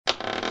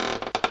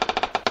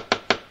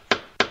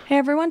Hey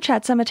everyone,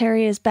 Chat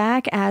Sematary is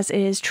back, as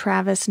is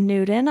Travis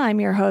Newton.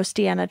 I'm your host,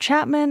 Deanna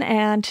Chapman,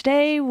 and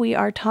today we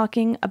are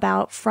talking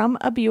about From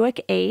A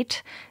Buick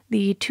 8,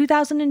 the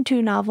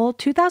 2002 novel.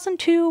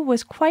 2002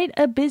 was quite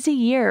a busy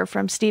year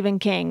from Stephen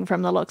King,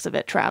 from the looks of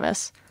it,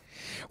 Travis.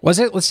 Was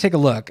it? Let's take a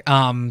look,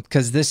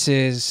 because this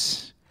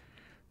is...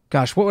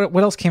 Gosh, what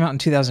else came out in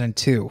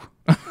 2002?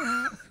 I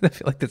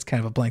feel like that's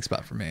kind of a blank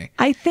spot for me.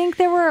 I think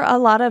there were a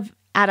lot of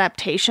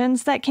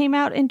adaptations that came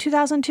out in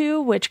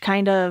 2002, which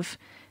kind of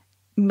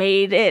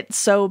made it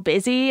so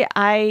busy.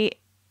 I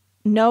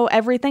know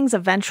Everything's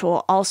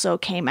Eventual also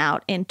came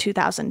out in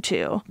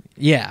 2002.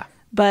 Yeah.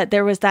 But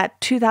there was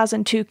that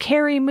 2002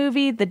 Carrie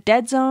movie. The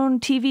Dead Zone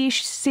TV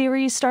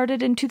series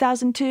started in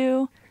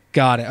 2002.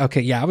 Got it.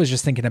 Okay, yeah, I was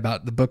just thinking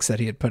about the books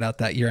that he had put out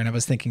that year, and I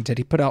was thinking, did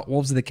he put out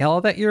Wolves of the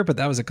Calla that year? But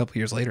that was a couple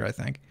years later, I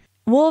think.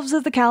 Wolves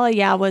of the Calla,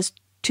 yeah, was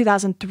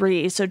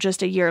 2003, so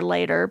just a year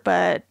later.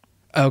 But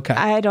okay,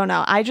 I don't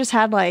know. I just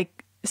had like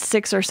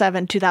 6 or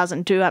 7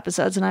 2002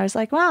 episodes, and I was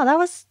like, wow, that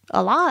was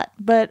a lot.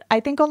 But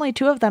I think only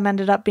 2 of them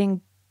ended up being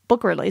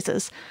book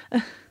releases.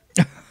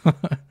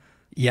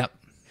 Yep.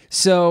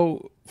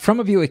 So From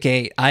A Buick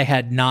 8, I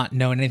had not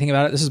known anything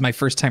about it. This is my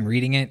first time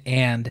reading it,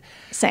 and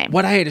Same.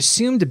 What I had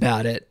assumed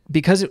about it,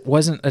 because it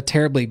wasn't a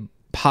terribly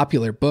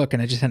popular book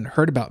and I just hadn't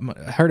heard about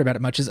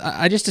it much, is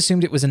I just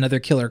assumed it was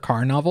another killer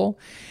car novel.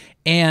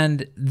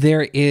 And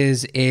there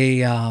is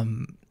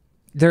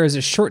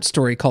a short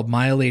story called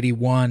Mile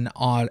 81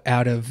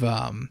 out of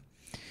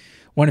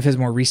one of his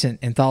more recent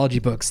anthology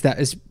books that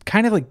is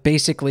kind of like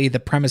basically the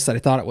premise that I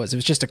thought it was. It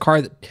was just a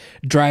car that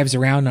drives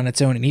around on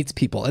its own and eats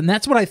people. And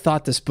that's what I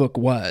thought this book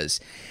was.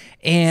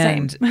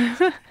 And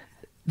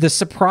the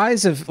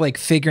surprise of like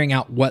figuring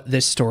out what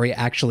this story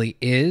actually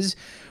is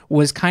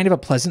was kind of a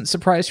pleasant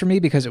surprise for me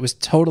because it was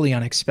totally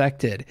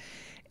unexpected.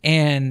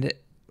 And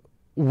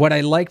what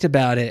I liked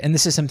about it, and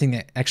this is something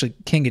that actually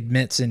King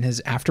admits in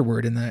his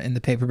afterword in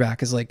the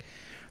paperback, is like,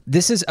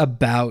 this is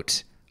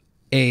about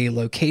a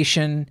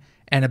location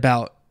and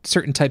about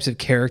certain types of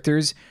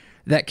characters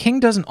that King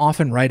doesn't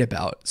often write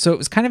about. So it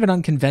was kind of an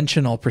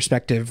unconventional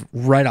perspective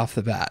right off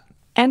the bat.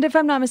 And if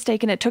I'm not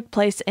mistaken, it took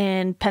place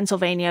in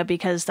Pennsylvania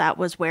because that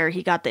was where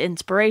he got the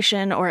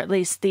inspiration, or at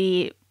least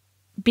the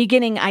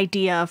beginning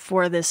idea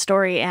for this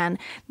story. And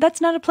that's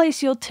not a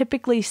place you'll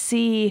typically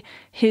see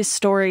his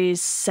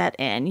stories set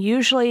in.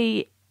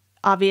 Usually,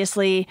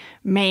 obviously,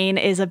 Maine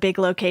is a big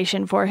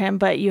location for him,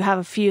 but you have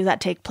a few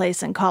that take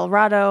place in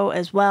Colorado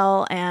as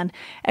well. And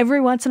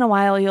every once in a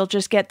while, you'll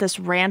just get this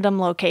random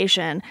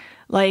location,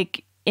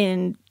 like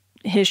in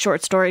his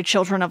short story,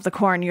 Children of the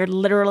Corn. You're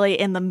literally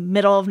in the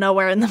middle of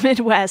nowhere in the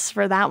Midwest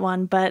for that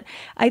one. But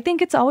I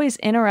think it's always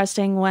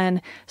interesting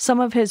when some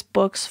of his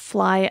books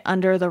fly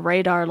under the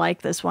radar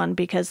like this one,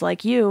 because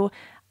like you,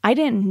 I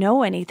didn't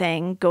know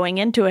anything going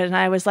into it. And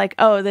I was like,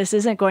 oh, this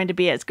isn't going to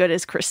be as good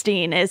as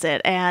Christine, is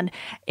it? And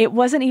it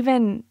wasn't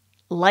even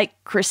like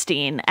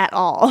Christine at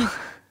all.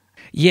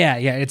 Yeah,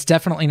 it's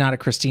definitely not a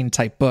Christine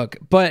type book.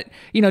 But,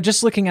 you know,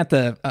 just looking at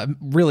the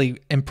really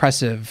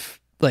impressive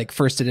like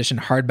first edition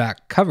hardback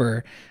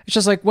cover, it's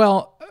just like,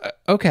 well,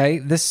 okay,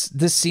 this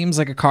seems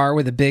like a car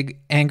with a big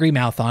angry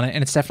mouth on it,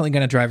 and it's definitely going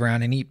to drive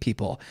around and eat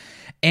people.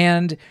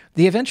 And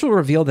the eventual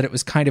reveal that it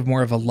was kind of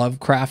more of a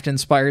Lovecraft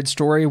inspired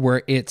story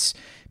where it's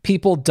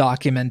people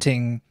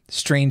documenting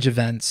strange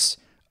events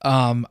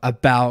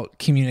about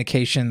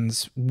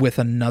communications with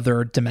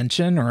another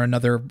dimension or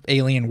another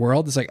alien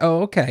world. It's like,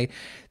 oh, okay,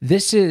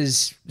 this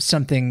is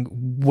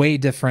something way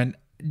different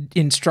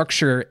in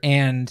structure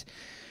and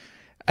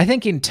I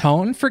think in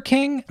tone for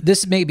King.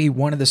 This may be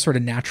one of the sort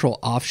of natural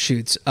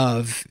offshoots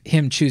of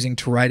him choosing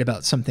to write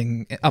about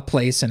something, a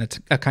place and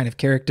a kind of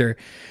character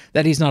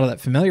that he's not all that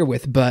familiar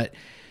with. But,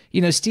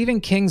 you know, Stephen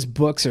King's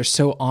books are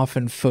so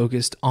often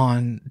focused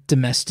on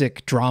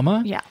domestic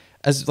drama. Yeah.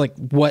 As like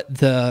what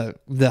the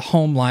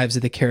home lives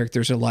of the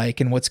characters are like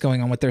and what's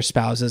going on with their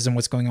spouses and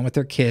what's going on with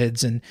their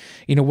kids and,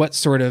 you know, what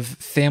sort of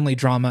family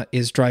drama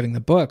is driving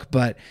the book.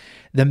 But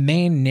the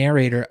main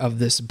narrator of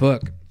this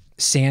book,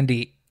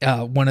 Sandy,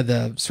 one of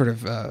the sort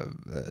of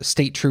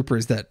state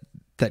troopers that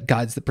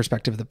guides the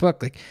perspective of the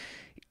book, like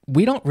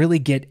we don't really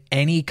get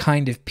any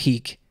kind of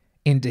peek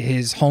into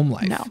his home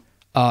life.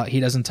 No. He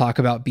doesn't talk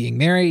about being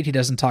married. He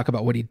doesn't talk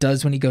about what he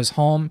does when he goes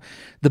home.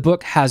 The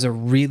book has a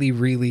really,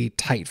 really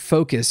tight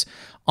focus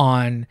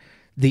on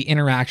the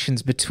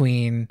interactions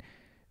between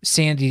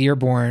Sandy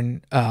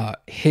Dearborn,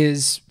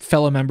 his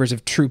fellow members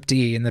of Troop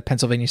D in the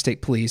Pennsylvania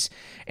State Police,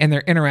 and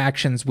their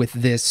interactions with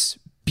this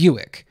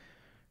Buick.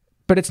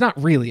 But it's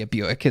not really a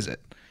Buick, is it?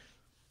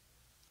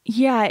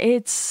 Yeah,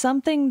 it's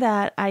something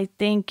that I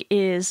think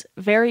is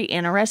very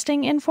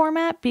interesting in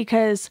format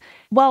because,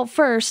 well,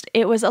 first,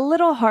 it was a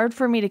little hard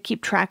for me to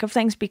keep track of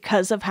things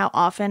because of how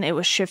often it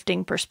was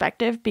shifting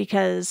perspective,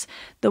 because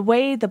the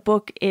way the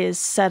book is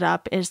set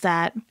up is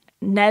that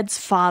Ned's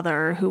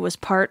father, who was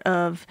part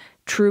of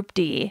Troop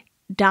D,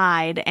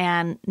 died,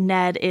 and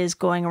Ned is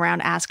going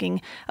around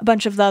asking a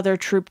bunch of the other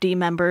Troop D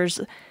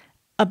members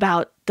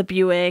about the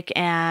Buick,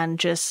 and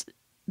just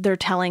they're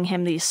telling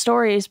him these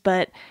stories.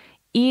 But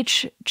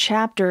each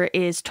chapter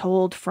is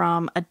told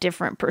from a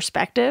different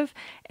perspective.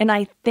 And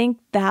I think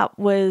that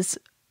was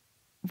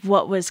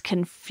what was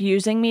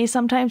confusing me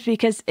sometimes,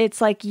 because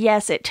it's like,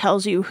 yes, it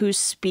tells you who's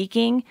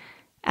speaking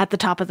at the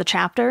top of the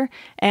chapter.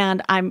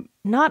 And I'm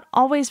not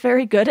always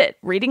very good at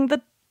reading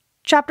the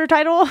chapter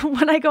title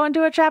when I go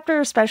into a chapter,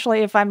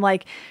 especially if I'm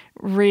like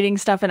reading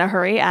stuff in a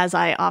hurry, as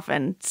I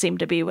often seem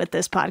to be with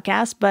this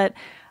podcast. But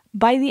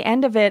by the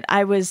end of it,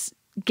 I was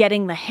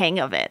getting the hang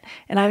of it.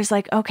 And I was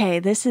like, okay,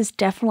 this is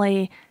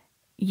definitely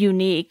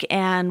unique.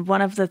 And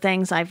one of the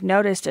things I've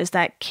noticed is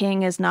that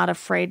King is not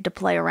afraid to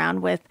play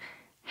around with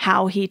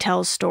how he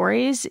tells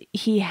stories.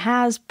 He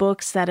has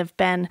books that have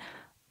been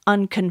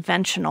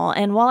unconventional.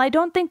 And while I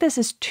don't think this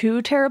is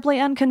too terribly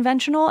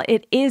unconventional,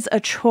 it is a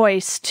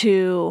choice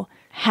to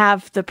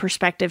have the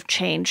perspective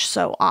change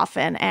so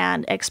often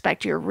and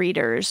expect your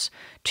readers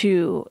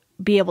to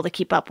be able to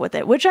keep up with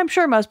it, which I'm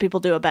sure most people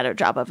do a better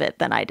job of it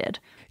than I did.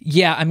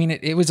 Yeah, I mean,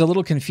 it was a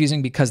little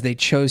confusing because they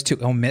chose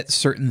to omit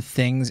certain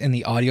things in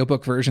the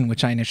audiobook version,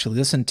 which I initially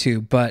listened to.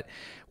 But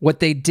what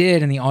they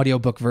did in the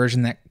audiobook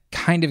version that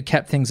kind of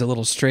kept things a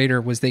little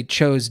straighter was they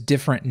chose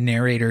different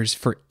narrators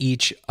for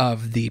each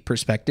of the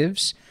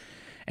perspectives.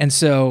 And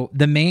so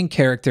the main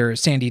character,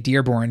 Sandy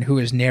Dearborn, who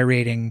is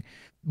narrating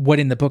what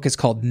in the book is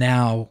called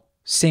Now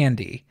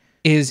Sandy,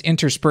 is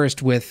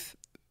interspersed with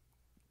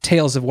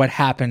tales of what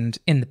happened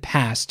in the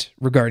past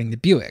regarding the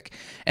Buick.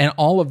 And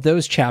all of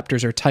those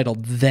chapters are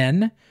titled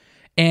Then,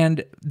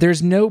 and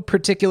there's no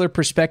particular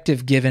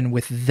perspective given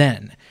with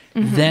Then.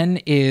 Mm-hmm. Then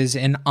is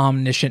an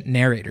omniscient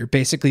narrator.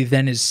 Basically,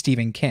 Then is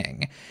Stephen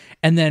King.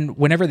 And then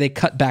whenever they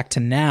cut back to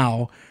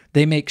Now,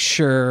 they make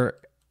sure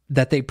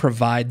that they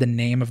provide the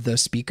name of the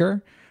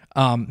speaker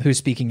who's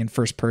speaking in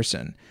first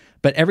person.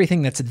 But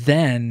everything that's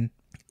Then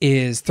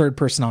is third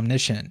person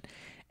omniscient.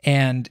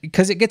 And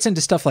because it gets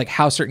into stuff like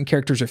how certain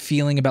characters are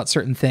feeling about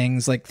certain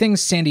things, like things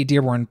Sandy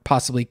Dearborn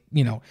possibly,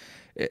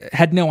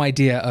 had no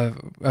idea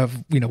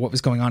of what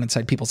was going on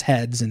inside people's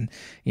heads and,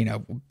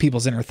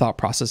 people's inner thought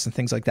process and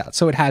things like that.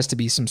 So it has to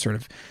be some sort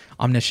of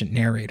omniscient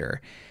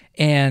narrator.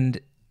 And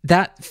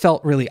that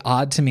felt really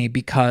odd to me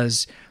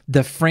because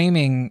the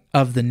framing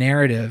of the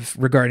narrative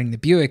regarding the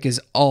Buick is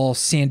all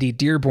Sandy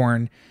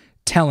Dearborn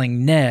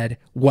telling Ned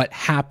what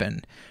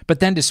happened. But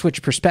then to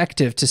switch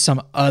perspective to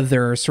some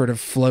other sort of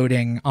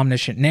floating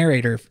omniscient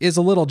narrator is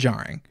a little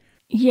jarring.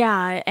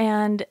 Yeah,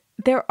 and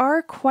there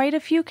are quite a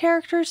few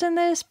characters in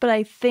this, but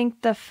I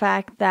think the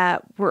fact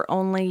that we're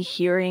only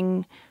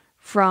hearing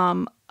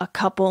from a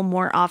couple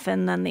more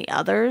often than the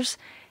others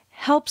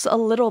helps a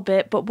little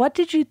bit. But what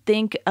did you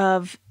think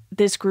of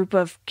this group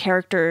of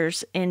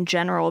characters in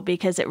general?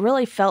 Because it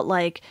really felt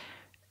like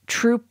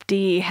Troop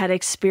D had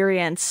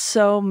experienced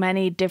so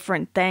many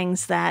different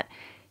things that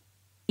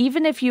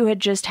even if you had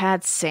just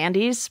had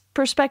Sandy's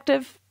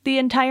perspective the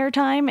entire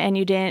time and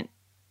you didn't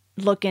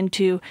look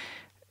into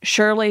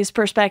Shirley's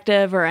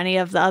perspective or any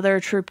of the other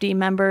Troop D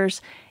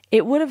members,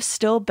 it would have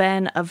still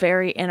been a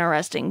very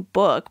interesting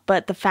book.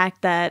 But the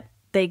fact that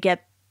they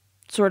get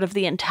sort of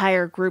the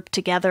entire group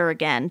together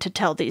again to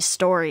tell these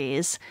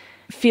stories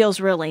feels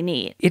really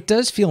neat. It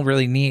does feel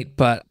really neat,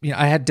 but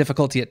I had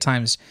difficulty at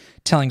times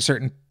telling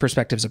certain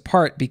perspectives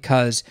apart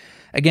because,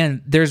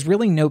 again, there's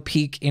really no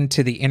peek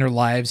into the inner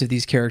lives of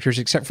these characters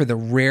except for the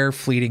rare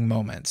fleeting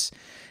moments.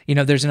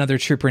 There's another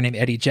trooper named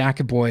Eddie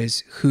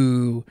Jackaboys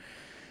who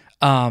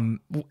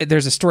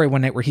there's a story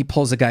one night where he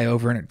pulls a guy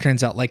over and it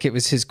turns out like it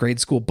was his grade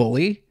school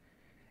bully.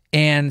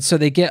 And so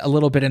they get a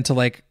little bit into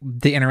like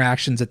the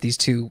interactions that these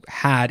two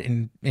had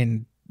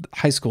in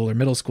high school or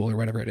middle school or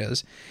whatever it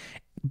is.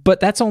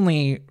 But that's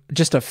only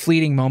just a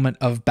fleeting moment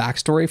of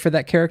backstory for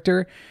that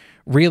character.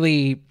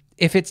 Really,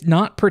 if it's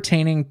not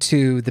pertaining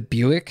to the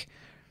Buick,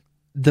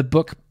 the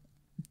book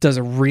does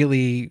a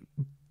really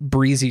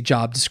breezy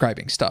job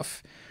describing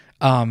stuff.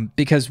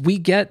 Because we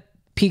get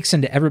peeks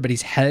into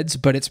everybody's heads,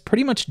 but it's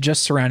pretty much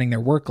just surrounding their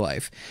work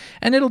life.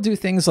 And it'll do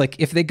things like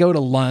if they go to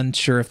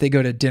lunch or if they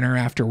go to dinner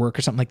after work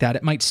or something like that,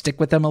 it might stick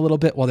with them a little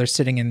bit while they're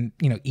sitting and,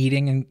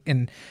 eating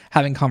and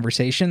having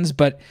conversations.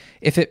 But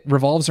if it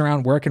revolves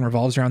around work and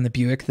revolves around the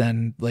Buick,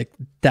 then like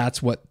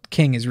that's what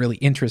King is really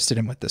interested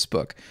in with this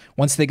book.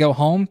 Once they go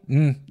home,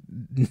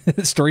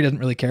 the story doesn't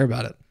really care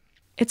about it.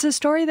 It's a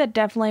story that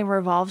definitely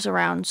revolves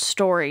around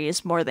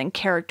stories more than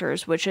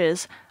characters, which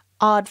is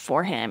odd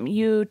for him.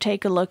 You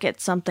take a look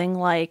at something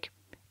like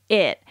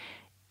It,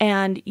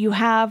 and you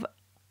have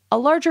a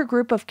larger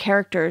group of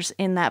characters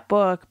in that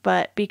book,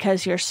 but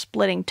because you're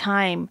splitting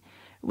time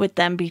with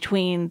them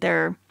between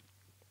their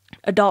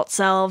adult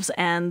selves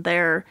and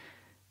their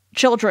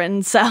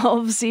children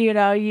selves, you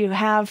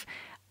have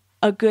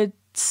a good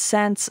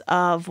sense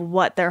of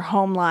what their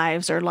home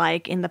lives are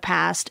like in the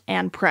past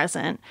and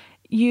present.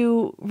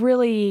 You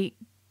really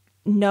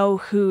know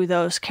who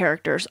those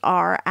characters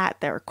are at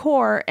their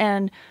core,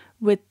 and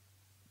with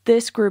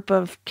this group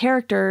of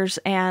characters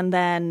and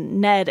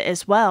then Ned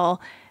as well,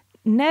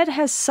 Ned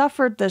has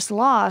suffered this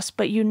loss,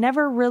 but you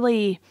never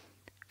really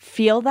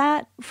feel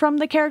that from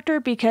the character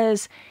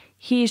because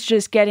he's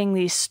just getting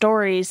these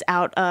stories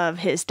out of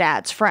his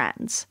dad's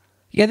friends.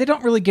 Yeah, they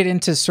don't really get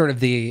into sort of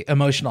the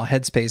emotional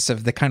headspace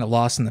of the kind of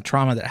loss and the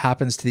trauma that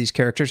happens to these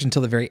characters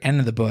until the very end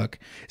of the book.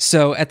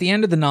 So at the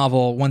end of the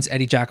novel, once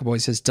Eddie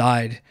Jacobois has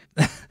died,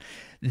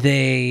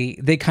 they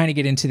kind of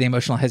get into the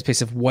emotional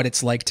headspace of what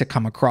it's like to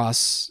come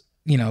across,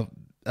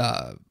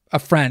 a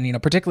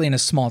friend, particularly in a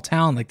small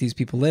town like these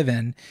people live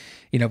in,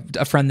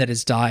 a friend that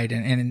has died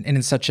and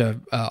in such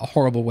a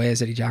horrible way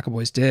as Eddie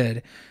Jacobois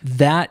did.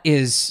 That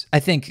is, I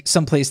think,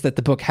 someplace that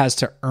the book has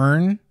to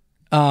earn.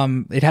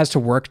 It has to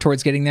work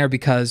towards getting there,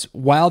 because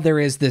while there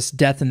is this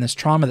death and this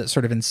trauma that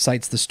sort of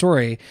incites the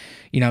story,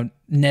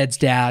 Ned's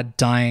dad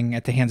dying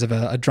at the hands of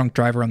a drunk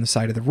driver on the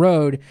side of the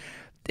road,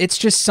 it's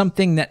just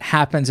something that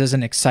happens as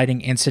an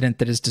exciting incident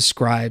that is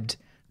described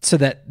so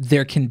that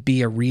there can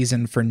be a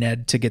reason for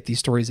Ned to get these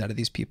stories out of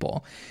these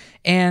people.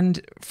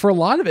 And for a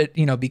lot of it,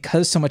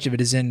 because so much of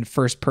it is in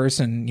first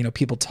person,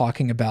 people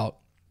talking about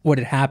what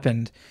had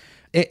happened,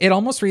 it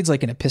almost reads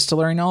like an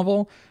epistolary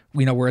novel,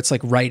 where it's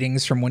like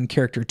writings from one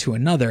character to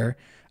another.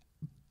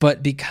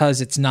 But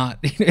because it's not,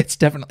 it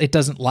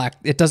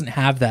doesn't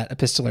have that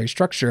epistolary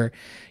structure,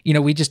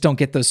 we just don't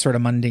get those sort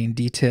of mundane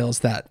details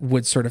that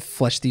would sort of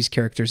flesh these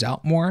characters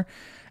out more.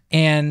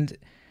 And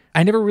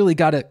I never really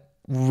got a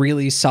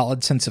really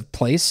solid sense of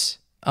place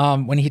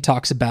when he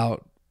talks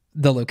about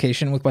the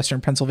location with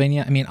Western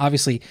Pennsylvania. I mean,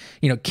 obviously,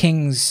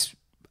 King's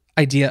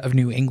idea of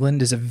New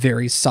England is a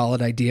very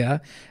solid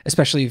idea,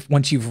 especially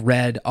once you've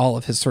read all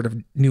of his sort of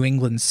New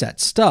England set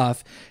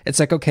stuff. It's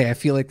like, okay, I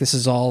feel like this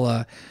is all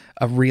a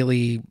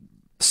really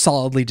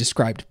solidly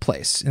described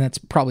place. And that's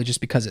probably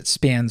just because it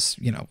spans,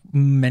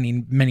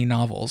 many, many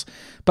novels.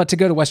 But to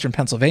go to Western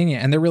Pennsylvania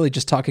and they're really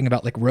just talking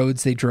about like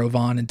roads they drove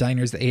on and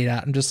diners they ate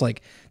at, I'm just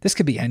like, this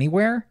could be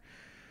anywhere.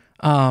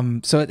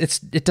 So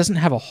it doesn't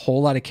have a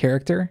whole lot of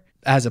character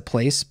as a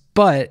place,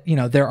 but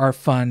there are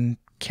fun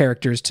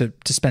characters to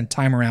spend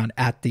time around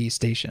at the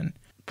station.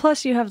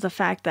 Plus you have the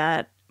fact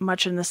that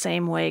much in the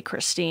same way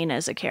Christine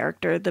is a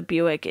character, the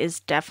Buick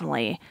is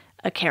definitely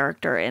a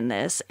character in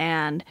this.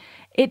 And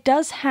it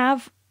does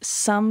have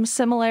some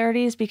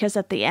similarities, because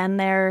at the end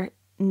there,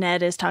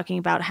 Ned is talking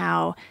about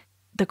how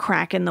the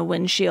crack in the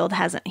windshield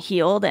hasn't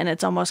healed. And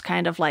it's almost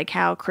kind of like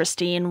how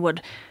Christine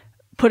would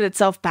put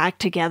itself back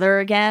together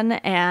again,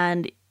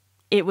 and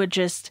it would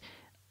just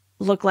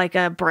look like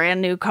a brand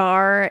new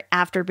car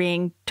after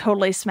being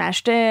totally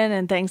smashed in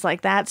and things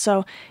like that.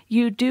 So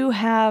you do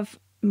have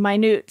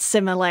minute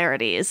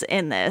similarities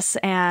in this.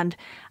 And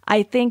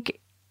I think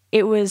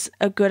it was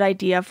a good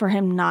idea for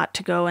him not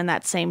to go in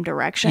that same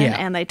direction. Yeah.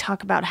 And they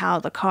talk about how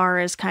the car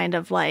is kind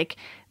of like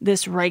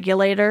this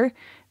regulator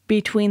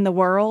between the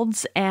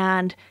worlds.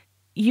 And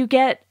you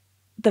get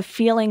the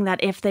feeling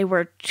that if they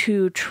were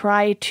to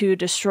try to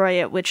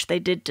destroy it, which they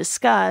did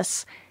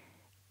discuss,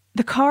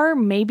 the car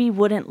maybe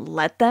wouldn't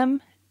let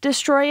them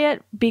destroy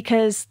it,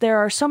 because there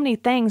are so many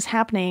things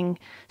happening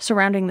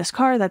surrounding this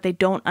car that they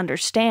don't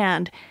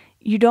understand.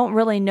 You don't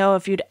really know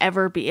if you'd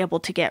ever be able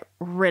to get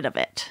rid of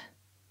it.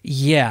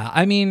 Yeah,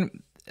 I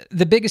mean,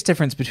 the biggest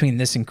difference between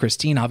this and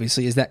Christine,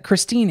 obviously, is that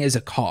Christine is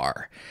a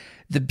car.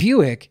 The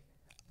Buick,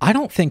 I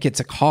don't think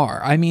it's a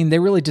car. I mean, they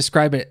really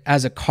describe it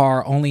as a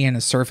car only in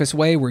a surface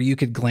way where you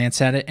could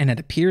glance at it and it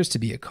appears to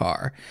be a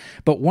car.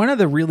 But one of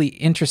the really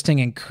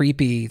interesting and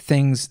creepy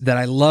things that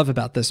I love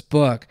about this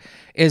book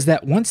is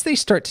that once they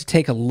start to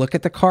take a look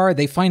at the car,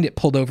 they find it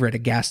pulled over at a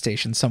gas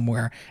station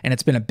somewhere and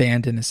it's been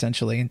abandoned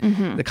essentially.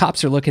 And the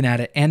cops are looking at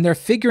it and they're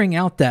figuring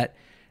out that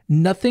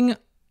nothing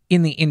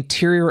in the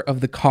interior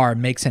of the car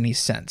makes any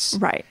sense.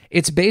 Right.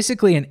 It's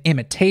basically an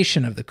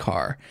imitation of the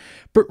car.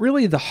 But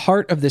really the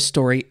heart of this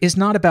story is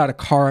not about a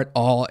car at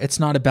all.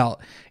 It's not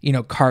about,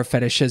 car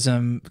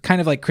fetishism,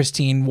 kind of like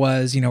Christine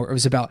was, it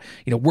was about,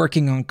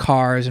 working on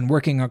cars and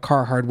working on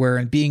car hardware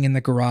and being in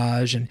the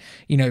garage. And,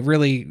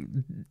 really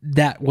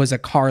that was a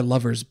car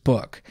lover's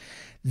book.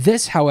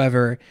 This,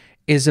 however,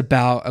 is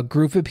about a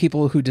group of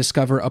people who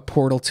discover a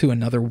portal to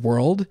another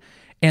world,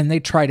 and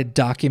they try to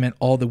document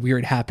all the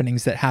weird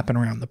happenings that happen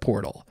around the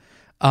portal.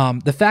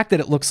 The fact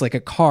that it looks like a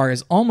car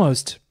is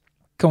almost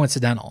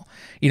coincidental.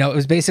 It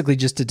was basically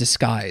just a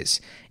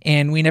disguise.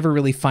 And we never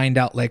really find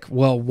out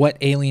what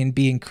alien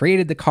being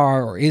created the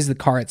car, or is the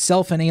car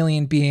itself an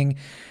alien being?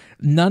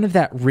 None of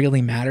that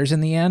really matters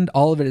in the end.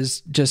 All of it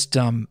is just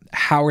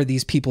how are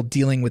these people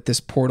dealing with this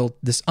portal,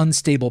 this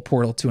unstable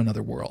portal to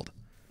another world?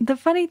 The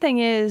funny thing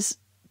is,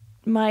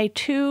 my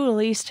two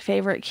least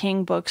favorite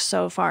King books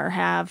so far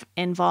have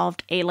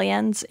involved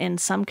aliens in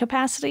some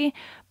capacity,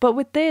 but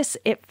with this,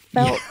 it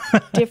felt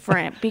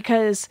different,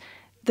 because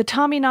the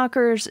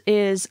Tommyknockers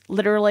is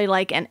literally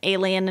like an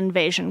alien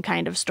invasion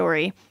kind of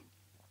story.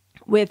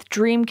 With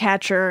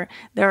Dreamcatcher,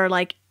 there are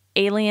like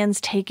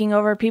aliens taking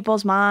over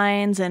people's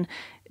minds and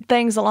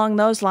things along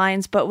those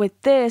lines, but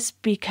with this,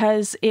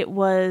 because it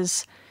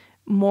was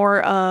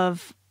more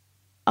of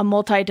a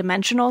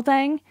multi-dimensional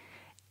thing,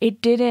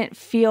 it didn't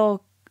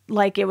feel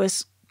like it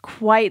was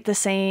quite the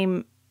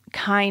same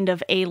kind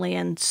of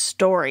alien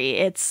story.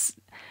 It's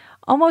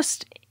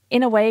almost,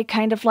 in a way,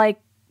 kind of like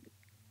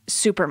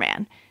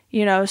Superman.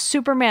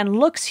 Superman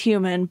looks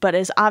human, but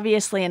is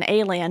obviously an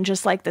alien,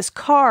 just like this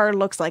car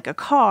looks like a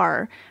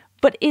car,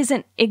 but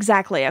isn't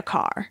exactly a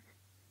car.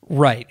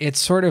 Right. It's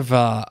sort of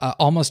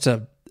almost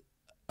a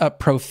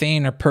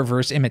profane or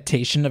perverse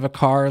imitation of a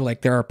car.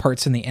 Like there are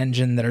parts in the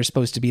engine that are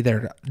supposed to be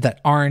there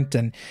that aren't,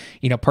 and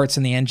parts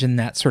in the engine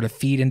that sort of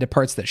feed into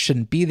parts that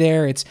shouldn't be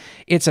there.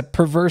 It's a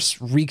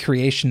perverse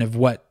recreation of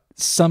what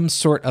some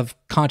sort of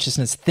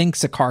consciousness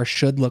thinks a car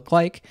should look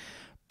like,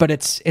 but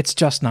it's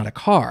just not a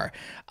car.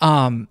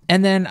 And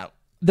then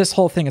this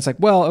whole thing is like,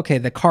 well, okay,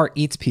 the car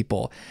eats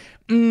people.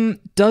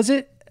 Does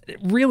it?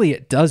 Really,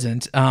 it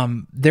doesn't.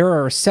 There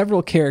are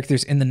several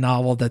characters in the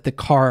novel that the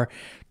car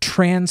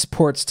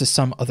transports to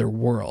some other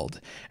world.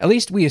 At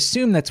least we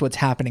assume that's what's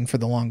happening for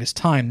the longest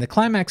time. The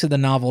climax of the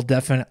novel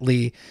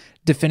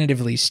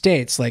definitively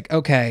states, like,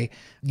 okay,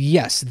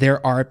 yes,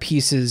 there are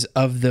pieces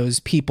of those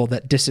people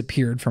that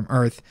disappeared from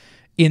Earth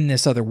in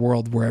this other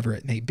world, wherever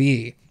it may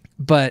be.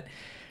 But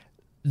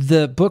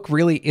the book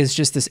really is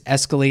just this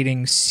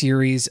escalating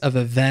series of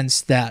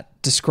events that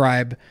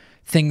describe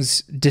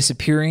things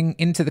disappearing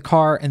into the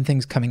car and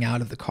things coming out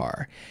of the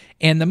car.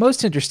 And the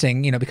most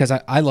interesting, because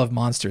I love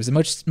monsters, the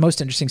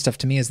most interesting stuff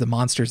to me is the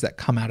monsters that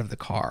come out of the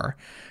car.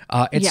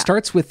 It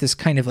starts with this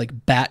kind of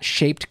like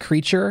bat-shaped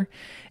creature,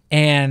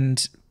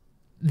 and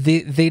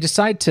they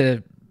decide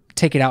to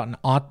take it out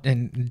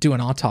and do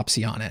an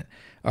autopsy on it,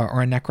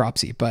 or a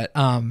necropsy. But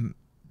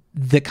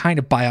the kind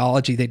of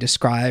biology they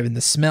describe and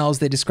the smells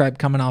they describe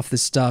coming off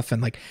this stuff,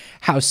 and like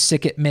how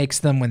sick it makes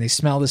them when they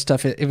smell this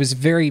stuff, it was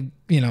very,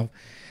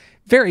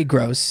 very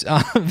gross,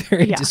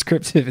 very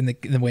descriptive in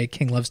the way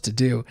King loves to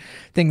do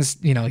things.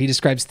 He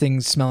describes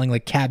things smelling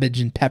like cabbage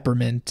and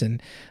peppermint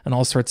and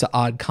all sorts of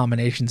odd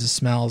combinations of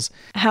smells.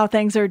 How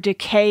things are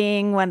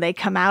decaying when they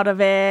come out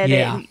of it.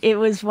 Yeah. It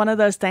was one of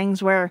those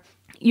things where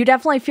you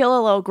definitely feel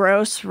a little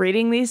gross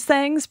reading these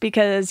things,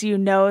 because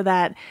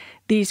that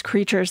these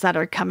creatures that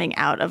are coming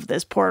out of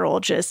this portal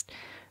just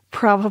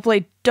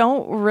probably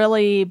don't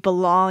really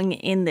belong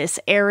in this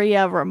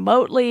area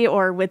remotely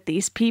or with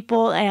these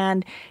people.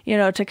 And,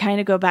 to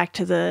kind of go back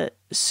to the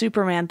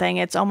Superman thing,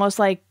 it's almost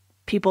like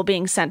people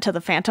being sent to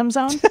the Phantom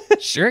Zone.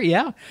 Sure,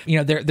 yeah.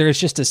 There's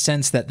just a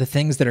sense that the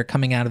things that are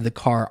coming out of the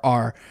car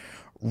are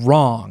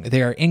wrong.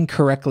 They are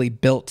incorrectly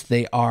built.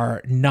 They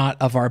are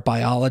not of our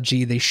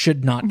biology. They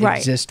should not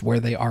exist where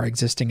they are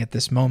existing at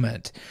this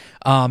moment.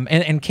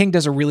 And King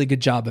does a really good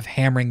job of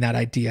hammering that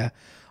idea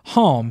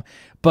home.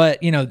 But,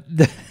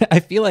 I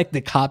feel like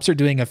the cops are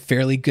doing a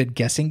fairly good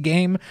guessing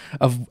game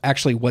of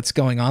actually what's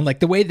going on. Like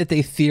the way that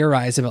they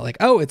theorize about like,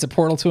 oh, it's a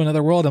portal to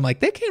another world. I'm like,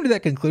 they came to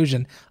that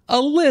conclusion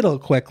a little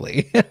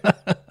quickly.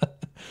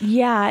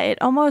 Yeah,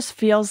 it almost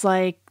feels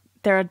like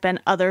there had been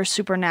other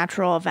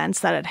supernatural events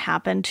that had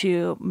happened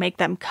to make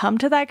them come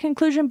to that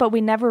conclusion, but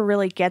we never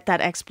really get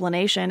that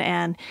explanation.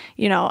 And,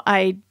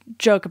 I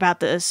joke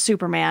about the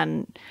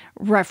Superman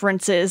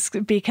references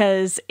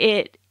because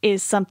it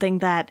is something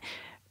that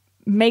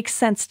makes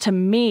sense to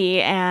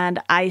me,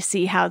 and I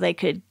see how they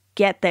could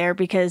get there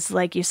because,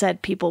 like you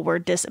said, people were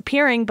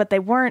disappearing, but they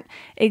weren't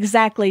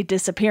exactly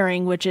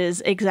disappearing, which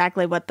is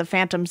exactly what the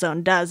Phantom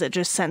Zone does. It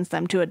just sends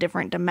them to a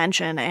different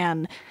dimension,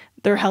 and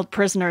they're held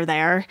prisoner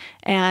there.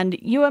 And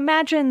you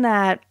imagine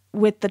that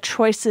with the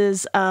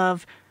choices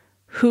of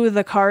who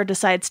the car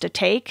decides to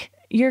take,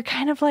 you're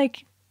kind of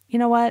like, you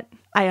know what?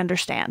 I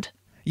understand.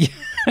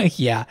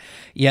 Yeah.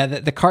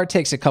 The car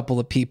takes a couple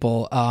of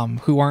people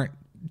who aren't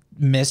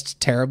missed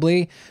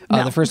terribly.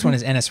 No. The first one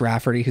is Ennis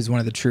Rafferty, who's one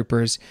of the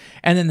troopers,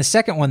 and then the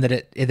second one that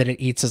it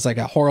eats is like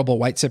a horrible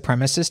white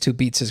supremacist who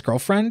beats his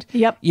girlfriend.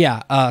 Yep.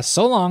 Yeah.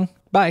 So long.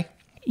 Bye.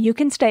 You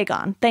can stay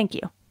gone. Thank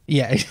you.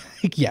 Yeah.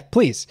 Yeah.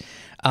 Please.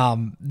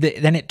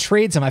 Then it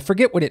trades him. I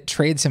forget what it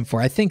trades him for.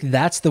 I think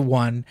that's the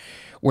one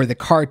where the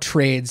car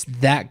trades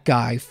that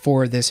guy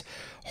for this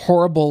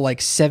horrible, like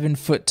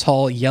 7-foot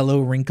tall,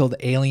 yellow wrinkled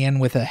alien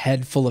with a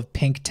head full of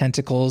pink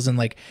tentacles and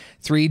like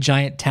 3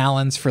 giant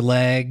talons for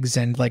legs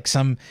and like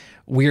some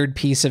weird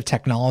piece of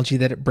technology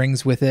that it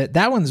brings with it.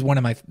 That one's one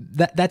of my,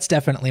 that's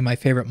definitely my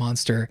favorite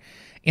monster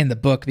in the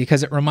book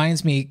because it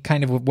reminds me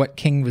kind of what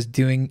King was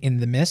doing in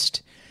The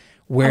Mist,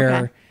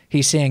 where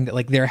he's saying that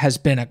like there has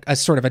been a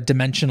sort of a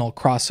dimensional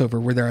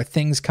crossover where there are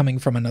things coming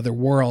from another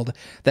world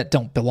that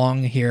don't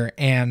belong here,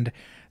 and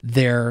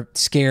they're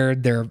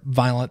scared, they're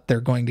violent,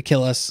 they're going to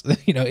kill us.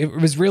 It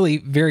was really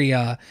very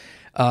a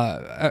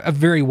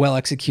very well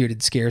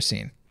executed scare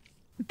scene.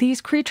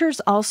 These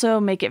creatures also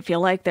make it feel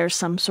like there's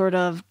some sort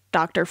of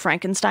Dr.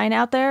 Frankenstein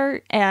out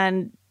there,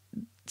 and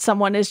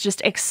someone is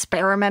just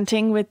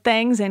experimenting with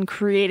things and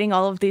creating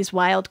all of these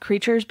wild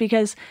creatures,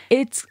 because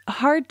it's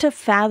hard to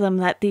fathom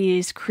that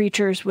these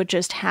creatures would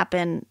just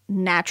happen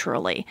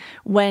naturally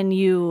when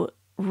you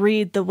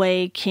read the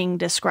way King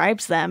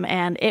describes them,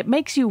 and it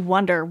makes you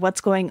wonder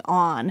what's going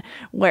on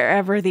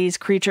wherever these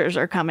creatures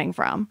are coming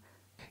from.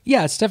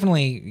 Yeah, it's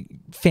definitely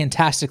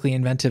fantastically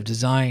inventive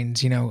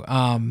designs.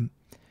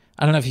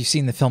 I don't know if you've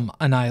seen the film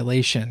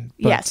Annihilation,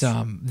 but Yes.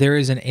 there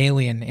is an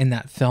alien in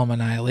that film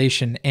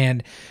Annihilation.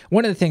 And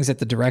one of the things that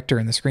the director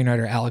and the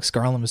screenwriter Alex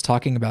Garland was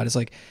talking about is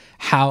like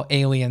how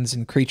aliens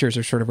and creatures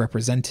are sort of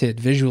represented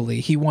visually.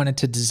 He wanted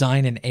to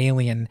design an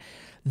alien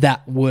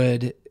that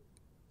would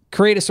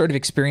create a sort of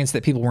experience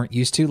that people weren't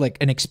used to, like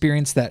an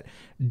experience that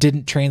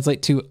didn't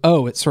translate to,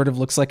 oh, it sort of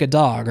looks like a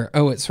dog, or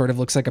oh, it sort of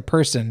looks like a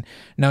person.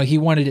 No, he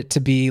wanted it to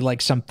be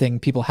like something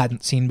people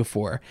hadn't seen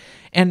before.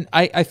 And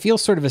I feel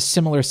sort of a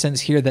similar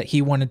sense here that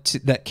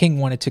that King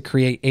wanted to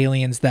create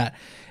aliens that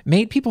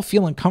made people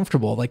feel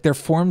uncomfortable. Like their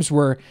forms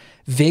were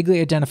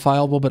vaguely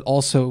identifiable, but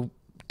also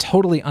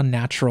totally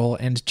unnatural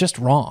and just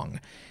wrong.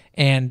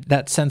 And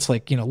that sense,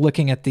 like,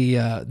 looking at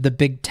the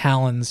big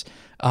talons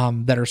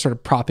that are sort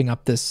of propping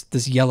up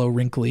this yellow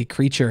wrinkly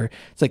creature,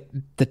 it's like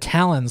the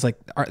talons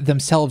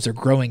themselves are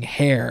growing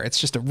hair. It's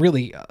just a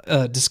really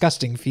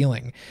disgusting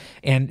feeling.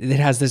 And it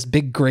has this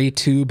big gray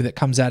tube that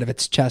comes out of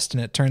its chest,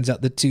 and it turns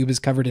out the tube is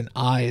covered in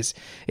eyes.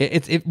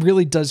 It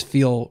really does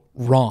feel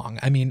wrong.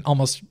 I mean,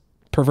 almost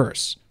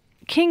perverse.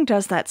 King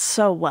does that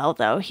so well,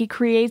 though. He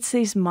creates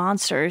these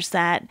monsters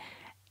that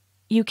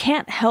you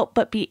can't help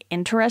but be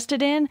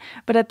interested in,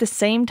 but at the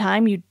same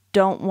time, you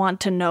don't want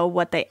to know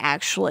what they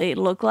actually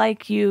look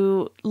like.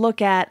 You look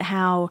at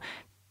how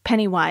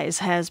Pennywise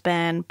has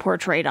been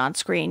portrayed on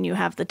screen. You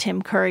have the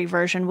Tim Curry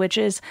version, which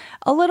is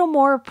a little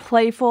more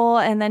playful,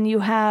 and then you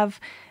have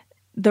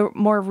the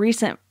more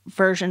recent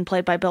version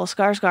played by Bill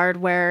Skarsgård,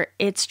 where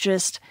it's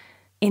just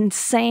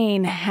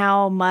insane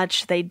how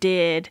much they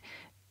did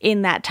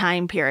in that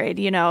time period.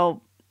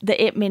 The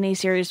It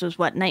miniseries was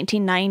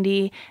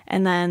 1990,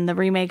 and then the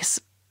remakes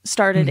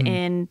started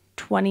in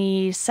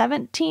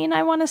 2017,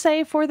 I want to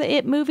say, for the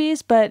It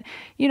movies. But,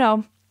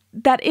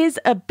 that is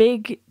a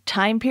big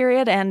time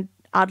period, and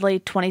oddly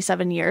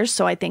 27 years.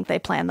 So I think they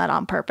planned that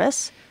on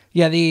purpose.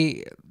 Yeah,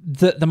 the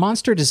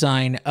monster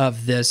design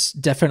of this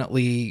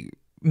definitely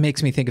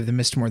makes me think of The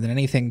Mist more than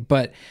anything.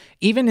 But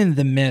even in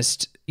The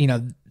Mist,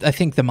 I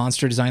think the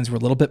monster designs were a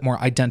little bit more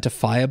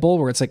identifiable,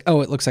 where it's like,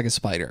 oh, it looks like a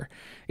spider.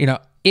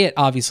 It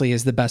obviously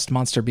is the best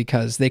monster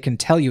because they can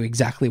tell you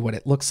exactly what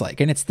it looks like.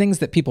 And it's things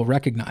that people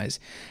recognize.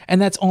 And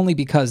that's only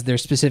because they're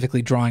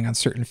specifically drawing on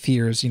certain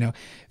fears,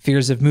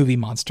 fears of movie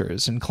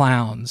monsters and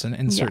clowns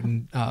and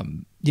certain,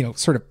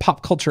 sort of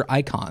pop culture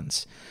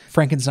icons.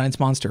 Frankenstein's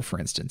monster, for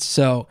instance.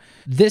 So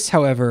this,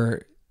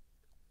 however,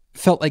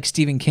 felt like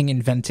Stephen King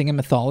inventing a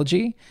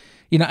mythology.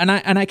 And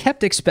I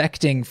kept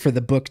expecting for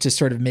the book to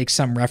sort of make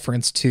some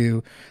reference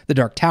to the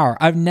Dark Tower.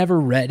 I've never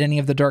read any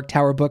of the Dark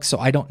Tower books, so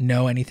I don't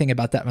know anything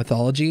about that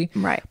mythology.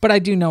 Right. But I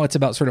do know it's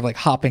about sort of like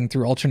hopping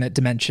through alternate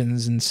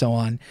dimensions and so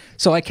on.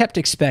 So I kept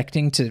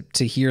expecting to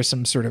hear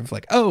some sort of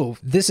like, oh,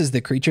 this is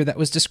the creature that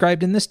was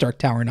described in this Dark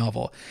Tower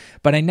novel.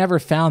 But I never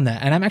found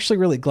that. And I'm actually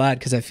really glad,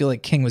 because I feel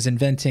like King was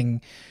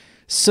inventing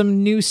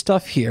some new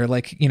stuff here.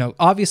 Like,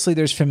 obviously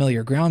there's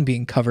familiar ground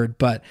being covered,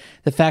 but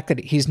the fact that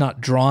he's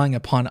not drawing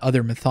upon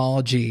other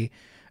mythology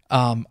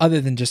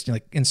other than just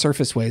like in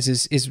surface ways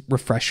is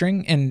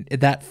refreshing. And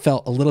that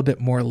felt a little bit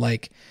more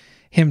like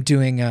him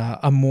doing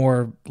a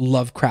more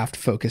Lovecraft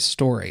focused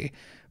story.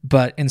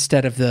 But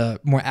instead of the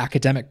more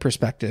academic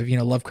perspective,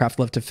 Lovecraft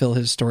loved to fill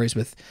his stories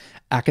with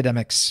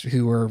academics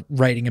who were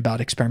writing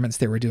about experiments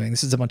they were doing.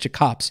 This is a bunch of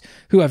cops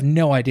who have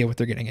no idea what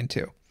they're getting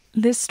into.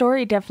 This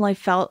story definitely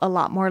felt a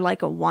lot more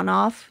like a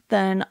one-off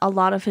than a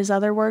lot of his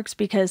other works,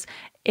 because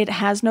it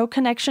has no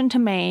connection to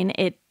Maine.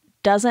 It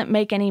doesn't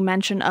make any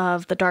mention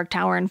of the Dark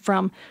Tower. And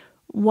from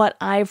what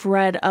I've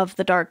read of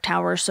the Dark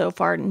Tower so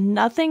far,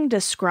 nothing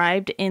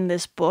described in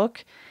this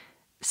book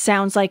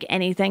sounds like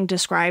anything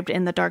described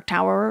in the Dark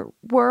Tower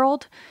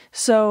world.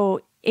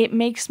 So it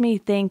makes me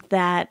think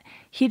that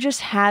he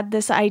just had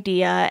this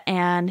idea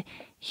and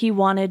he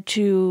wanted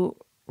to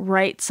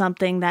write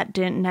something that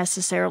didn't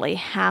necessarily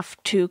have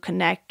to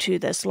connect to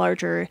this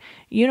larger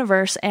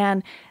universe.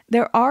 And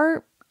there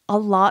are a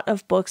lot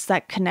of books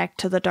that connect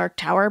to the Dark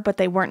Tower, but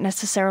they weren't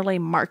necessarily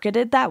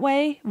marketed that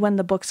way when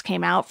the books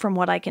came out, from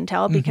what I can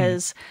tell,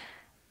 because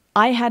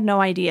I had no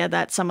idea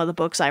that some of the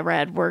books I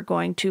read were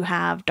going to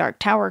have Dark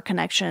Tower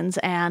connections,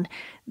 and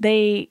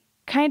they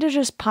kind of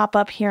just pop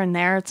up here and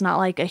there. It's not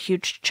like a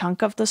huge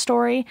chunk of the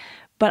story,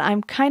 but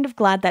I'm kind of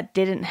glad that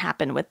didn't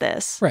happen with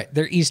this. Right.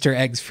 They're Easter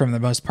eggs from the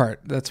most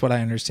part. That's what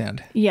I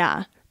understand.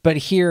 Yeah. But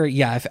here,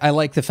 I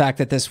like the fact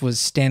that this was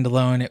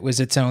standalone. It was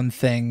its own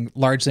thing,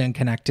 largely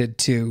unconnected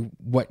to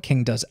what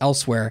King does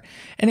elsewhere.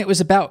 And it was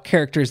about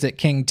characters that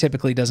King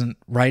typically doesn't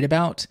write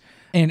about.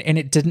 And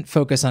it didn't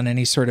focus on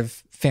any sort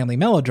of family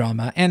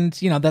melodrama. And,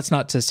 that's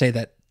not to say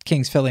that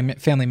King's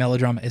family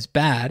melodrama is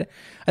bad.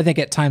 I think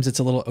at times it's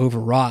a little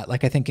overwrought.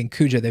 Like I think in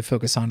Cujo, they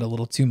focus on it a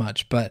little too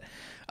much. But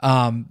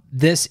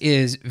this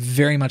is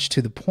very much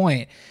to the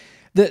point.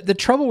 The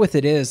trouble with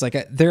it is like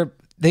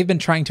they've been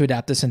trying to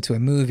adapt this into a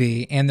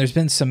movie, and there's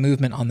been some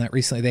movement on that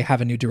recently. They have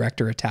a new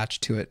director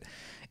attached to it.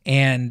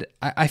 And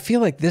I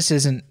feel like this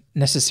isn't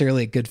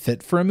necessarily a good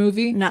fit for a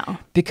movie. No.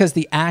 Because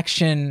the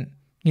action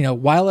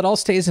while it all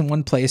stays in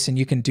one place and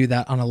you can do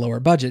that on a lower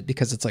budget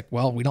because it's like,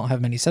 well, we don't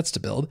have many sets to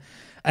build.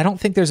 I don't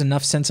think there's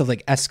enough sense of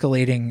like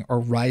escalating or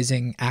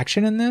rising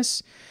action in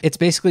this. It's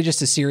basically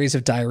just a series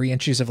of diary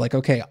entries of like,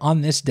 okay,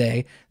 on this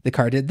day, the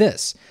car did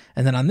this.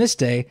 And then on this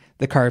day,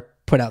 the car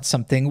put out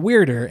something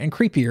weirder and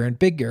creepier and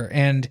bigger.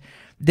 And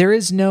there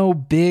is no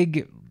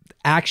big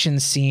action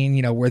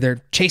scene, where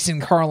they're chasing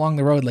the car along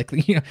the road. Like,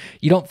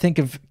 you don't think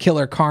of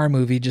killer car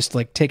movie just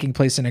like taking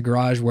place in a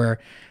garage where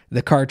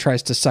the car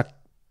tries to suck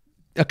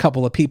a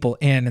couple of people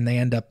in and they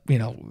end up,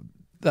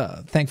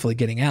 thankfully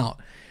getting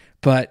out.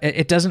 But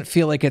it doesn't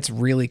feel like it's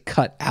really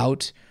cut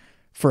out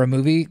for a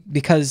movie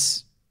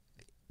because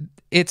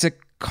it's a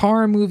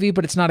car movie,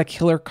 but it's not a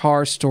killer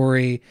car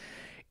story.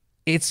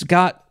 It's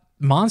got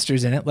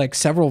monsters in it, like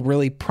several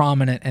really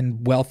prominent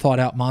and well thought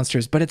out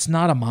monsters, but it's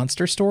not a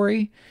monster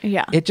story.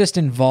 Yeah. It just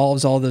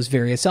involves all those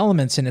various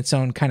elements in its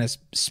own kind of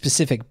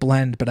specific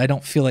blend, but I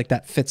don't feel like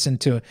that fits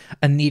into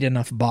a neat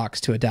enough box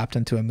to adapt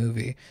into a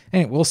movie.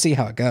 Anyway, we'll see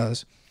how it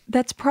goes.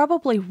 That's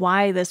probably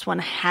why this one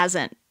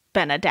hasn't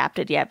been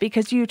adapted yet,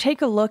 because you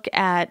take a look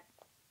at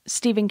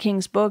Stephen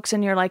King's books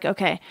and you're like,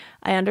 okay,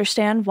 I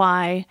understand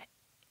why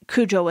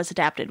Cujo was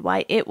adapted,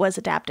 why It was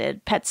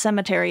adapted, Pet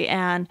Sematary,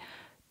 and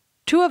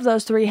 2 of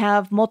those 3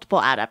 have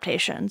multiple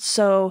adaptations.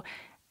 So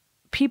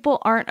people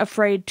aren't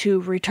afraid to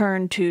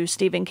return to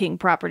Stephen King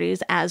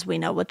properties, as we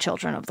know with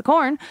Children of the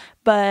Corn,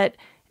 but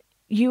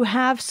you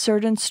have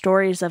certain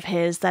stories of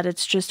his that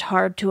it's just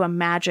hard to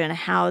imagine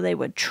how they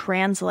would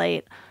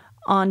translate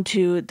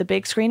onto the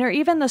big screen or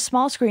even the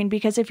small screen,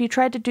 because if you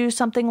tried to do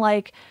something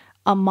like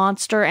a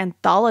monster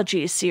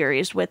anthology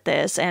series with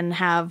this and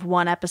have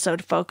one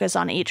episode focus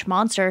on each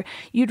monster,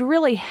 you'd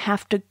really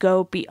have to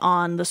go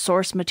beyond the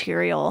source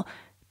material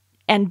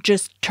and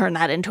just turn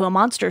that into a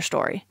monster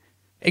story.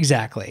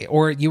 Exactly.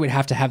 Or you would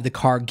have to have the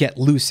car get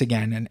loose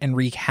again and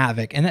wreak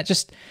havoc. And that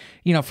just,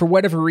 for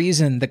whatever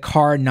reason, the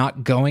car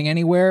not going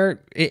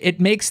anywhere, it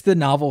makes the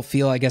novel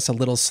feel, I guess, a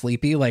little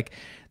sleepy. Like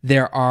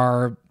there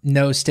are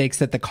no stakes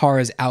that the car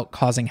is out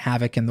causing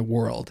havoc in the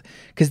world.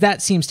 Because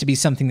that seems to be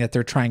something that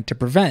they're trying to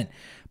prevent.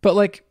 But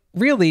like,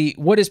 really,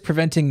 what is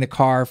preventing the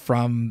car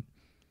from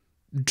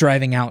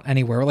driving out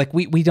anywhere? Like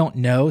we don't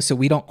know, so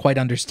we don't quite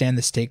understand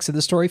the stakes of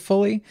the story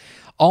fully.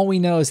 All we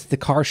know is that the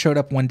car showed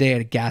up one day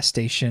at a gas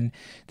station.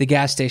 The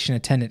gas station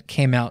attendant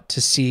came out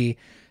to see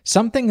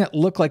something that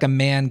looked like a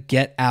man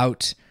get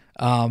out.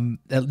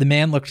 The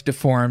man looked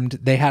deformed.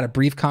 They had a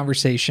brief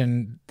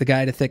conversation. The guy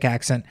had a thick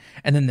accent,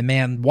 and then the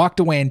man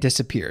walked away and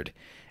disappeared.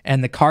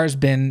 And the car's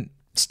been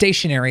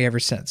stationary ever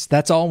since.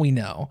 That's all we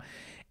know.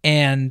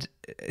 And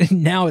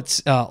now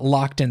it's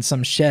locked in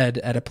some shed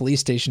at a police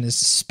station, is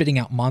spitting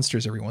out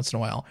monsters every once in a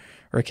while,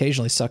 or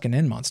occasionally sucking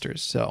in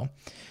monsters. So,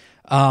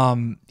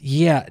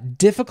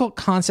 difficult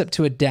concept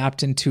to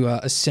adapt into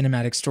a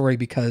cinematic story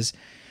because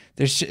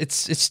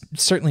it's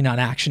certainly not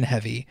action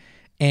heavy,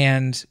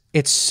 and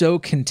it's so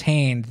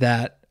contained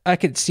that I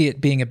could see it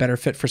being a better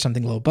fit for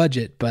something low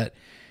budget, but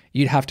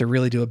you'd have to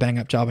really do a bang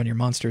up job on your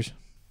monsters.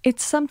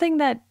 It's something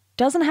that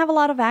doesn't have a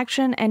lot of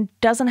action and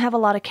doesn't have a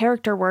lot of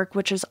character work,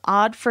 which is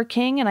odd for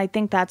King, and I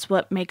think that's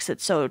what makes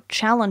it so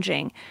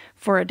challenging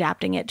for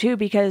adapting it too,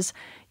 because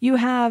you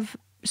have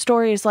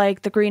stories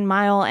like The Green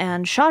Mile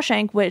and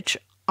Shawshank, which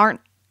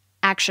aren't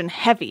action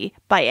heavy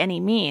by any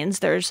means.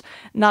 There's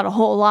not a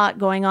whole lot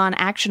going on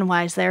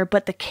action-wise there,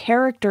 but the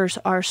characters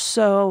are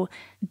so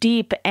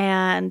deep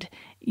and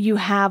you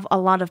have a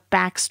lot of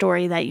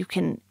backstory that you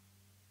can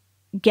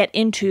get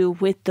into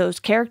with those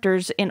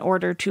characters in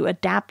order to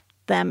adapt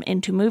them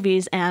into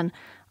movies and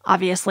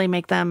obviously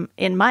make them,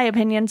 in my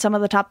opinion, some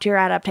of the top tier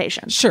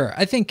adaptations. Sure.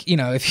 I think,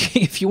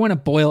 if you want to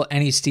boil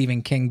any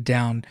Stephen King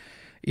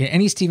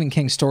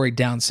story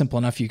down simple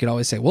enough, you could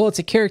always say, well, it's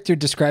a character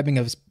describing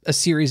a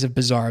series of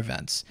bizarre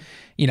events.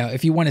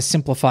 If you want to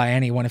simplify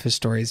any one of his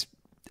stories,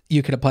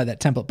 you could apply that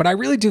template. But I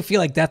really do feel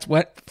like that's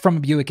what From A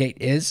Buick 8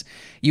 is.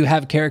 You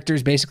have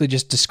characters basically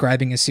just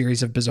describing a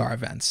series of bizarre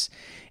events,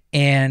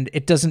 and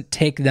it doesn't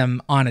take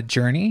them on a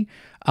journey.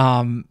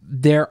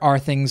 There are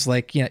things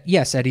like,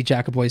 yes, Eddie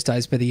Jacobois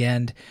dies by the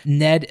end.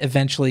 Ned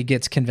eventually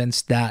gets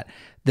convinced that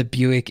the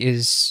Buick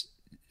is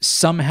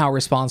somehow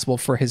responsible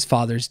for his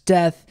father's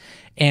death.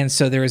 And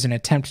so there is an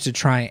attempt to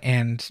try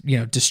and,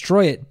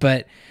 destroy it.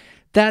 But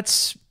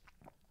that's,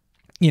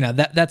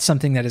 that's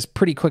something that is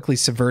pretty quickly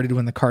subverted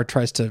when the car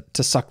tries to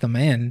suck them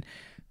in.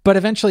 But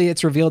eventually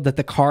it's revealed that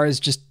the car is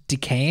just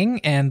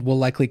decaying and will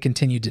likely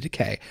continue to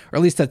decay. Or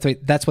at least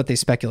that's what they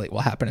speculate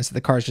will happen, is that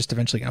the car is just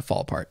eventually going to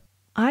fall apart.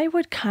 I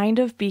would kind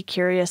of be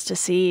curious to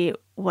see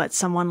what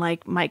someone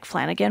like Mike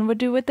Flanagan would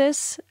do with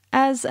this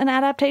as an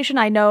adaptation.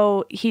 I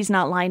know he's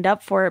not lined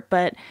up for it,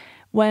 but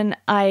when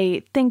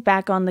I think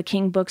back on the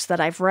King books that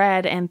I've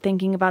read and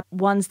thinking about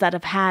ones that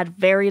have had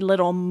very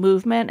little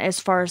movement as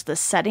far as the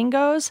setting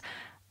goes,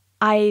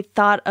 I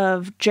thought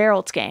of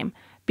Gerald's Game,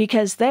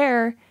 because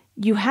there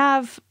you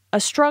have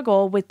a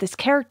struggle with this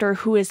character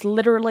who is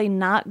literally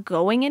not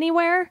going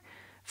anywhere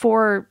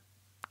for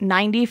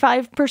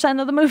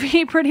 95% of the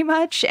movie pretty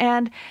much.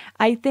 And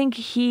I think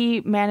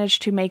he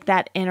managed to make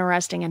that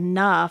interesting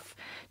enough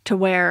to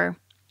where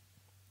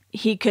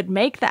he could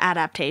make the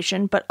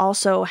adaptation, but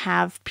also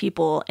have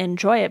people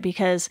enjoy it.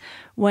 Because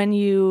when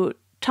you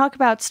talk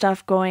about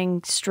stuff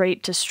going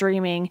straight to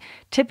streaming,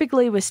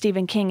 typically with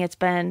Stephen King, it's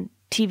been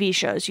TV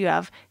shows. You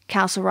have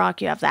Castle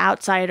Rock, you have The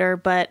Outsider,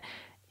 but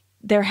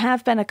there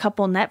have been a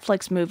couple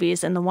Netflix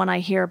movies, and the one I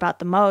hear about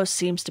the most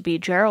seems to be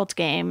Gerald's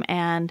Game,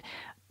 and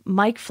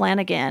Mike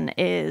Flanagan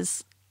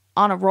is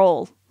on a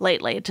roll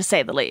lately, to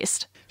say the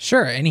least.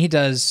 Sure, and he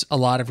does a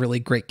lot of really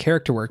great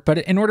character work, but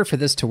in order for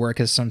this to work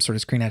as some sort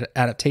of screen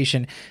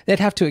adaptation, they'd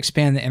have to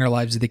expand the inner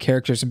lives of the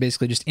characters and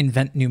basically just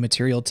invent new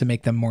material to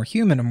make them more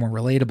human and more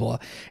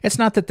relatable. It's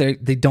not that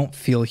they don't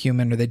feel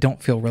human or they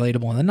don't feel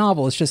relatable in the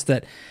novel, it's just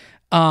that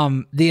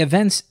the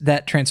events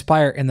that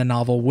transpire in the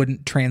novel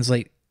wouldn't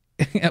translate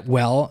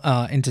well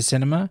into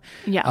cinema.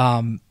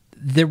 Yeah.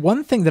 The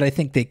one thing that I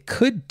think they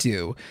could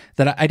do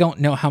that I don't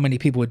know how many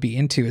people would be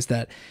into is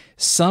that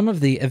some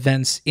of the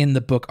events in the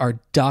book are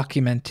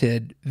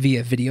documented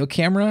via video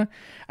camera.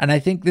 And I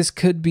think this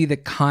could be the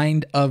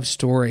kind of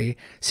story,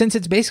 since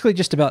it's basically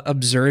just about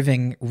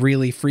observing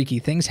really freaky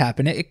things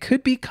happen, it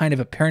could be kind of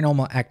a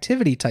Paranormal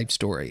Activity type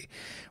story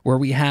where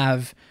we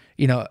have,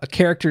 you know,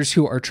 characters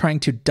who are trying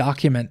to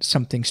document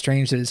something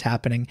strange that is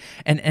happening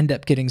and end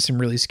up getting some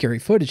really scary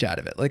footage out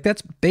of it. Like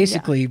that's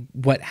basically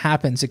what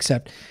happens,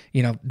 except,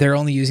 you know, they're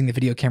only using the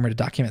video camera to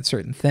document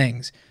certain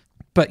things.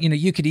 But, you know,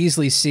 you could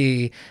easily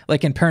see,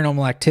 like in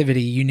Paranormal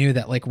Activity, you knew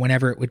that like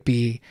whenever it would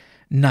be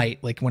night,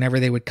 like whenever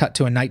they would cut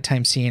to a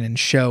nighttime scene and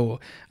show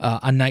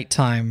a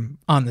nighttime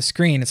on the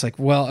screen, it's like,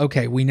 well,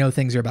 okay, we know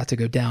things are about to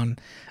go down,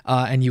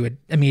 and you would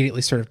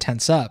immediately sort of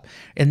tense up.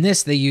 In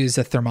this, they use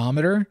a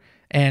thermometer.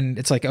 And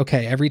it's like,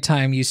 okay, every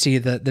time you see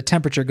the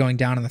temperature going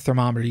down on the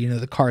thermometer, you know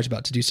the car is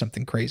about to do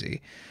something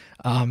crazy.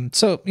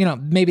 So, you know,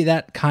 maybe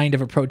that kind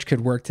of approach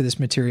could work to this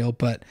material.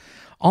 But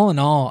all in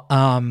all,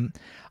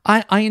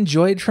 I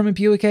enjoyed From A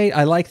Buick 8.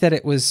 I like that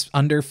it was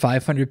under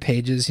 500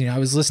 pages. You know, I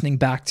was listening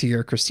back to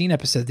your Christine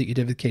episode that you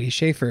did with Katie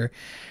Schaefer,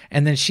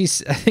 and then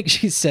I think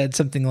she said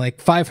something like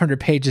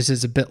 500 pages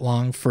is a bit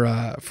long for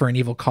an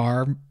evil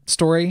car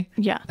story.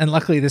 Yeah. And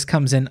luckily this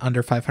comes in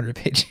under 500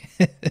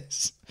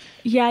 pages.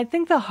 Yeah, I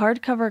think the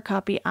hardcover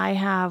copy I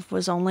have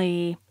was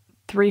only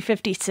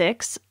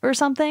 356 or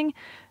something.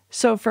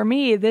 So for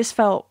me, this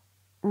felt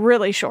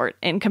really short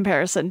in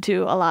comparison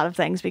to a lot of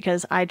things,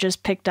 because I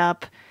just picked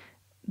up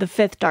the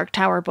 5th Dark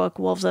Tower book,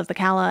 Wolves of the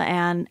Calla,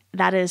 and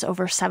that is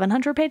over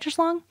 700 pages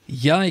long.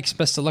 Yikes,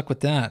 best of luck with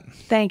that.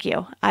 Thank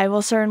you. I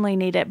will certainly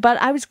need it.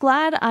 But I was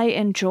glad I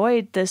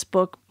enjoyed this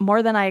book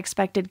more than I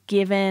expected,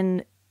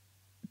 given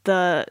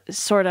the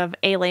sort of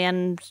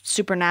alien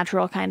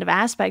supernatural kind of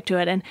aspect to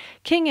it. And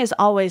King is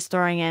always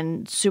throwing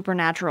in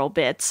supernatural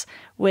bits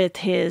with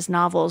his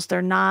novels.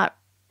 They're not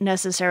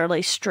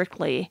necessarily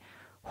strictly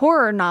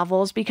horror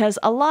novels, because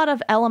a lot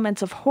of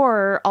elements of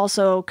horror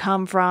also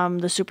come from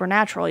the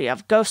supernatural. You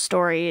have ghost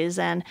stories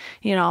and,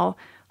 you know,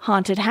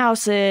 haunted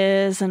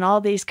houses and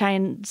all these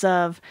kinds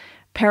of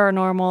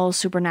paranormal,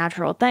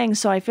 supernatural things.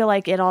 So I feel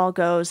like it all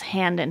goes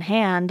hand in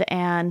hand.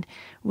 And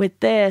with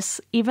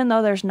this, even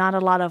though there's not a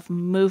lot of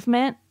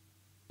movement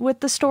with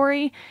the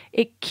story,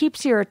 it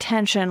keeps your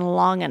attention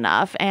long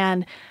enough.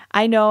 And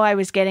I know I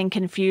was getting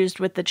confused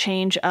with the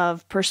change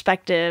of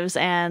perspectives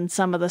and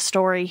some of the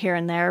story here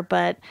and there,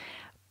 but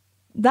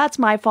that's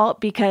my fault,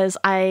 because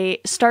I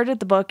started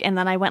the book and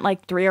then I went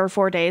like 3 or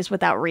 4 days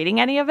without reading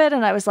any of it.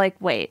 And I was like,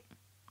 wait,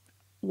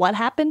 what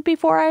happened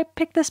before I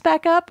picked this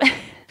back up?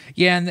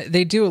 Yeah, and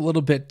they do a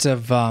little bit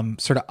of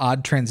sort of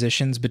odd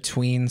transitions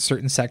between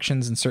certain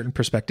sections and certain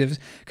perspectives,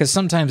 because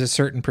sometimes a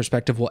certain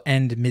perspective will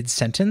end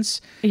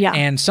mid-sentence. Yeah.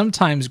 And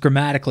sometimes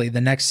grammatically,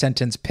 the next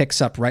sentence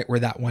picks up right where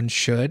that one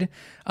should.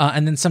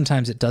 And then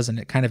sometimes it doesn't.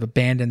 It kind of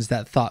abandons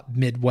that thought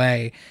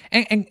midway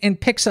and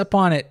picks up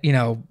on it, you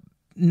know,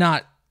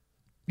 not,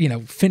 you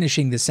know,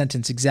 finishing the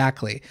sentence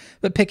exactly,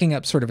 but picking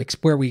up sort of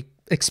where we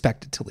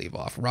expect it to leave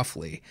off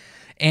roughly.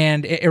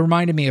 And it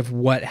reminded me of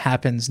what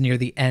happens near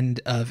the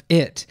end of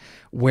It,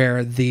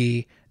 where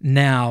the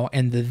now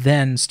and the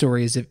then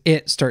stories of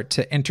It start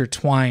to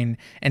intertwine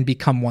and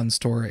become one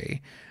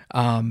story.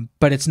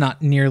 But it's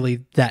not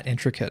nearly that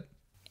intricate.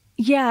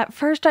 Yeah, at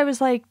first I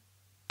was like,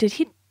 did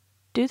he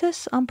do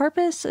this on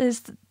purpose?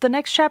 Is the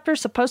next chapter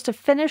supposed to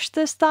finish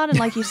this thought? And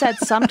like you said,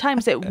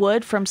 sometimes it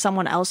would from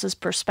someone else's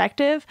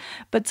perspective,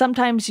 but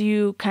sometimes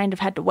you kind of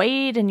had to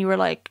wait and you were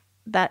like,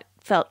 that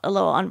felt a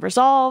little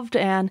unresolved.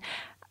 And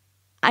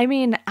I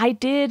mean, I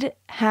did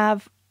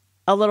have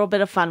a little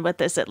bit of fun with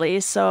this at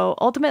least. So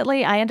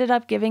ultimately, I ended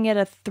up giving it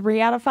a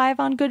 3 out of 5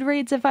 on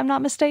Goodreads, if I'm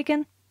not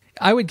mistaken.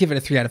 I would give it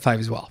a 3 out of 5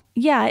 as well.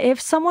 Yeah,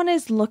 if someone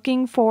is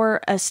looking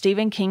for a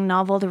Stephen King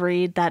novel to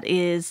read that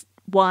is,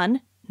 1,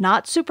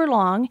 not super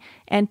long,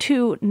 and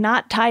 2,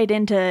 not tied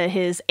into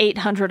his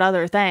 800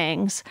 other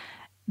things,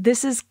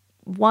 this is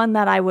one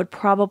that I would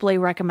probably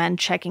recommend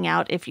checking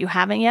out if you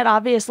haven't yet.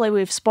 Obviously,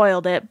 we've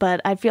spoiled it,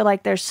 but I feel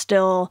like there's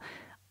still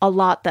a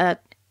lot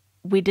that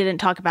we didn't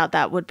talk about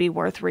that would be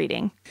worth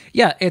reading.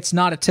 Yeah, it's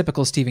not a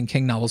typical Stephen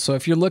King novel. So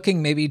if you're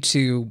looking maybe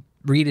to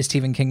read a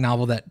Stephen King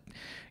novel that,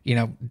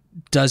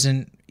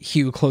 doesn't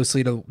hew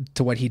closely to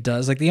what he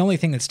does, like the only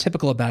thing that's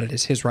typical about it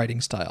is his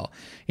writing style,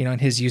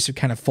 and his use of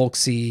kind of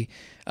folksy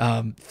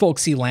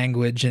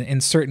language and in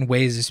certain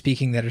ways of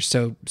speaking that are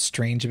so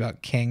strange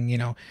about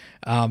King.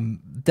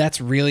 That's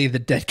really the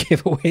dead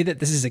giveaway that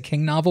this is a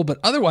King novel. But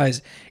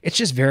otherwise, it's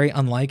just very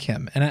unlike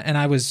him, and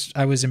I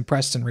was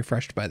impressed and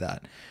refreshed by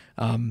that.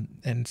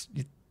 And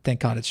thank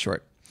God it's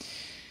short.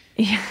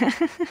 Yeah.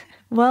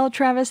 Well,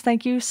 Travis,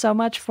 thank you so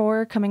much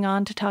for coming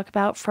on to talk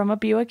about From a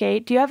Buick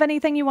 8. Do you have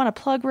anything you want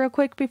to plug real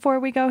quick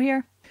before we go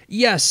here?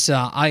 Yes,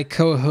 I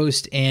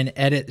co-host and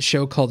edit a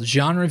show called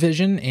Genre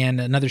Vision and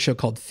another show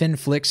called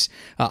FinFlix.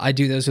 I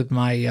do those with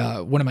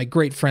my one of my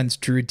great friends,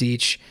 Drew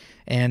Deach,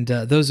 and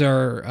those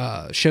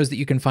are shows that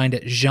you can find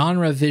at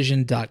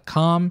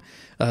genrevision.com.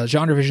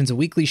 Genre Vision's a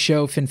weekly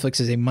show. FinFlix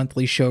is a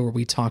monthly show where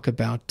we talk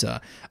about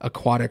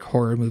aquatic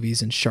horror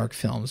movies and shark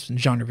films. And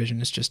Genre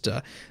Vision is just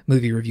a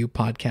movie review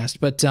podcast.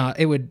 But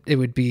it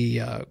would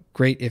be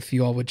great if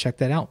you all would check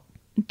that out.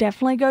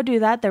 Definitely go do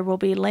that. There will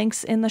be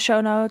links in the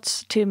show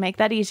notes to make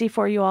that easy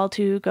for you all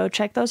to go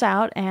check those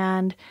out.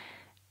 And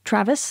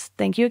Travis,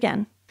 thank you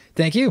again.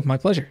 Thank you. My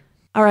pleasure.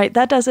 All right,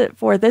 that does it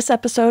for this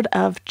episode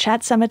of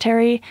Chat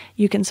Sematary.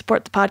 You can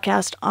support the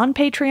podcast on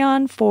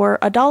Patreon for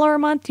 $1 a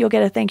month. You'll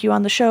get a thank you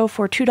on the show.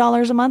 For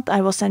 $2 a month, I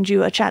will send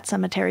you a Chat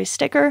Sematary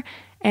sticker.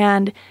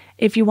 And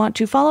if you want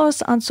to follow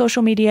us on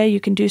social media,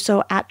 you can do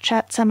so at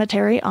Chat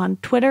Sematary on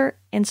Twitter,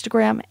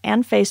 Instagram,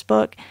 and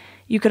Facebook.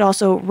 You could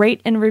also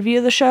rate and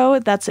review the show.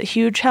 That's a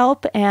huge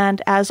help.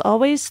 And as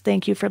always,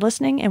 thank you for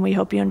listening, and we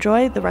hope you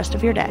enjoy the rest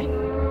of your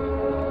day.